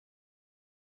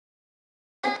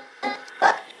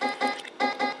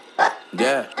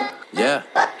Yeah, yeah,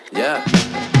 yeah.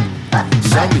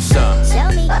 Show me some.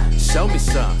 Show me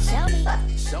some.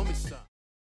 Show me some.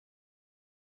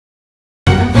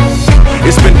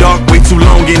 It's been dark way too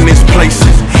long in this place.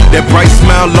 That bright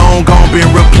smile long gone been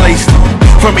replaced.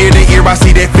 From ear to ear I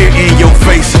see that fear in your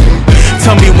face.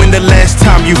 Tell me when the last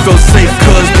time you felt safe,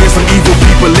 cause there's some evil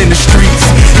people in the streets.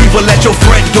 Evil at your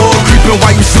front door, creeping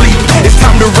while you sleep. It's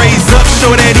time to raise up, show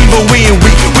that evil we ain't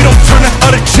weak. We don't turn the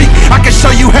other cheek, I can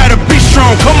show you how to be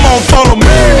strong. Come on, follow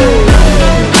me.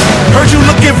 Heard you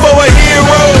looking for a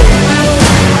hero.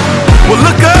 Well,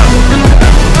 look up.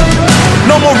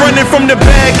 No more running from the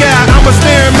bad guy, I'ma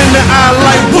stare him in the eye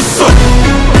like, what's up?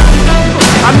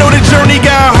 I know the journey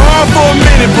got hard for a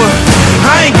minute, but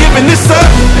I ain't giving this up.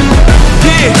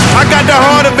 Yeah, I got the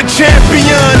heart of a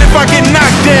champion. If I get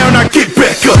knocked down, I get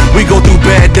back up. We go through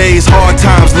bad days, hard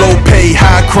times, low pay,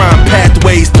 high crime,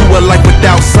 pathways to a life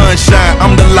without sunshine.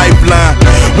 I'm the lifeline.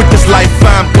 With this life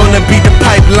I'm gonna be the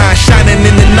pipeline, shining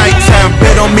in the nighttime.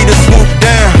 Bet on me to swoop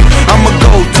down. I'ma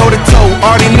go toe to toe,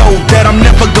 already know that I'm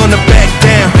never gonna back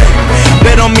down.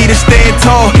 Bet on me to stand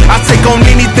tall, I take on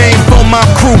anything for my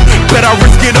crew. Bet I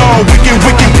risk it all, wicked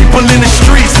people in the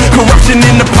streets. Corruption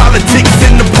in the politics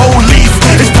and the police.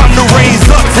 It's time to raise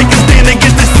up, take a stand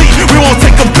against the seat. We won't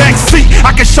take a back seat,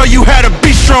 I can show you how to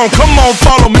be strong. Come on,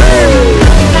 follow me.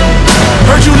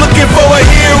 Heard you looking for a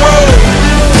hero.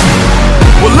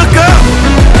 Well, look up.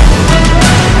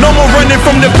 No more running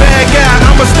from the bad guy,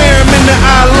 I'ma stare him in the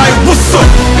eye like, what's up?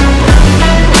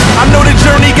 I know the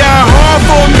journey got hard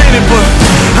for a minute, but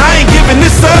I ain't giving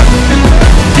this up.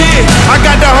 Yeah, I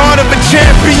got the heart of a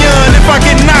champion. If I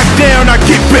get knocked down, I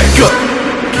get back up.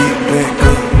 Get back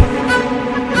up.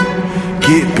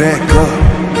 Get back up.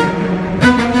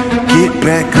 Get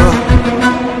back up.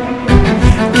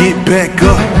 Get back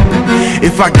up.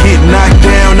 If I get knocked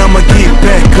down, I'ma get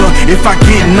back up. If I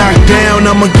get knocked down,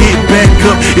 I'ma get back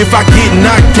up. If I get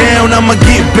knocked down, I'ma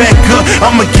get back up.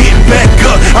 I'ma get back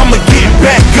up. I'ma get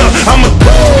back up.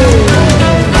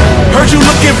 Heard you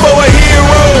looking for a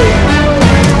hero.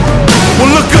 Well,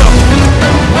 look up.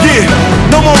 Yeah,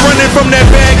 no more running from that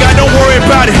bad guy. Don't worry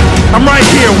about it. I'm right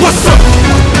here. What's up?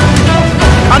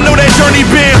 I know that journey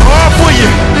been hard for you.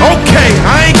 Okay,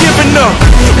 I ain't giving up.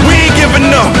 We ain't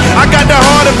giving up. I got the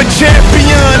heart of a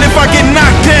champion. If I get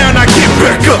knocked down, I get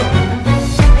back up.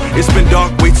 It's been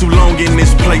dark way too long in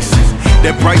this place.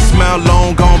 That bright smile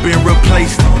long gone been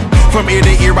replaced. From ear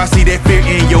to ear I see that fear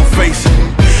in your face.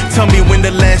 Tell me when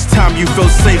the last time you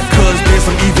felt safe, cause there's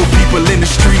some evil people in the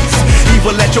streets.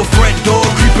 Evil at your front door,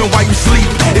 creeping while you sleep.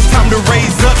 It's time to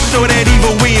raise up, show that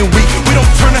evil we ain't weak. We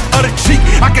don't turn the other cheek,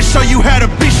 I can show you how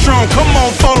to be strong. Come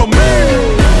on, follow me.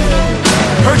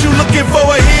 Heard you looking for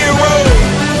a hero.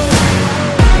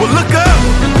 Well, look up.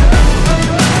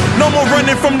 No more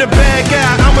running from the bad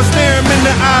guy, I'ma stare him in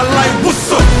the eye like,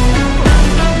 what's up?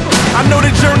 I know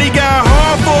the journey got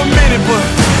hard for a minute, but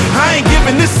I ain't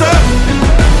giving this up.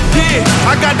 Yeah,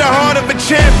 I got the heart of a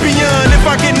champion. If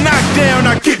I get knocked down,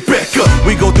 I get back up.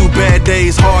 We go through bad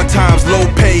days, hard times, low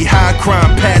pay, high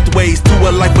crime, pathways to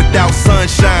a life without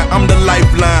sunshine. I'm the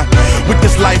lifeline. With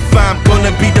this life I'm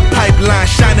gonna be the pipeline,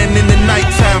 shining in the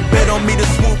nighttime. Bet on me to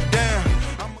swoop